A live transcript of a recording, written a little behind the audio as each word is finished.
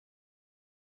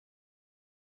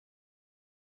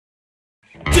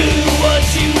Do what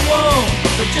you want,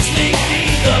 but just leave me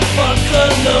the fuck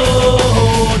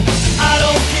alone. I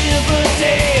don't give a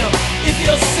damn if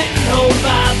you're sitting home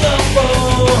by the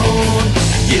phone.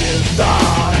 You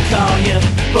thought I'd call you,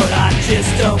 but I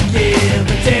just don't give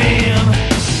a damn.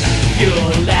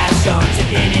 You'll latch on to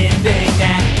anything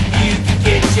that you can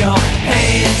get your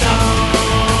hands on.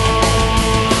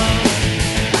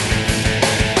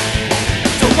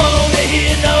 Don't wanna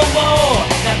hear no more,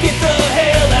 now get the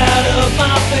hell out of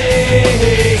my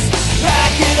face.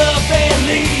 Pack it up and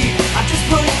leave, I just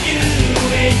put you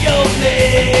in your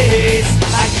place.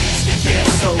 I used to care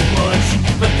so much,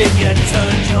 but then you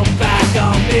turned your back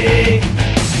on me.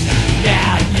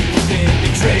 Now you've been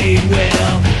betrayed,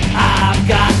 well, I've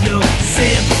got no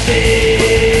sympathy.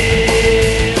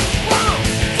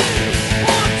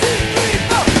 One, two, 3,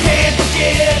 4. Can't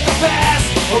forget the past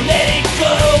or let it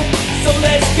go, so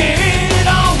let's get it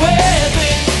on with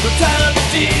it. No time to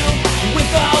deal with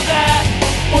all that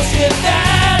bullshit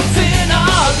that's in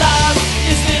our lives.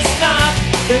 Is this not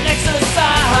an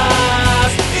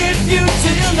exercise in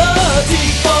futility?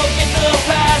 Forget the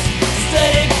past, just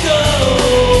let it go,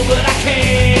 but I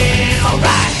can't.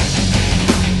 Alright.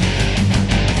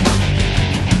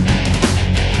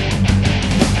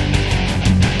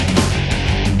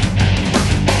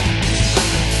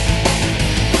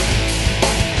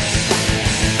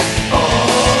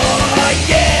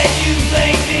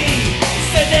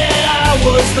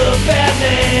 Was the bad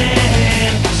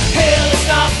man. Hell, it's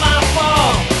not my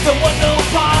fault, don't want no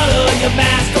part of your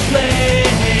master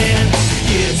plan.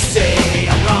 You say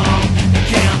I'm wrong,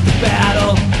 count the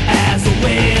battle as a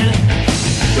win,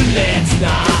 but let's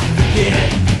not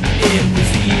forget it was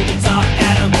Eve that taught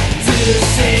Adam to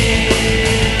sin.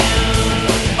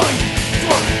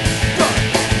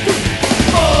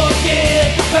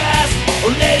 Forget the past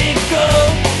or let it go,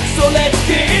 so let's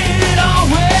get it on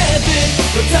with it.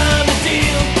 No time to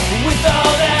deal with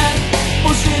all that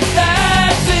bullshit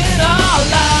that's in our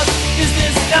lives. Is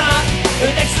this not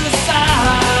an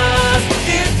exercise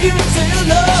in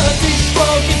futility?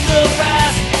 Forget the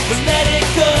past, just let it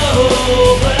go,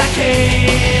 but I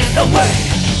can't. No way.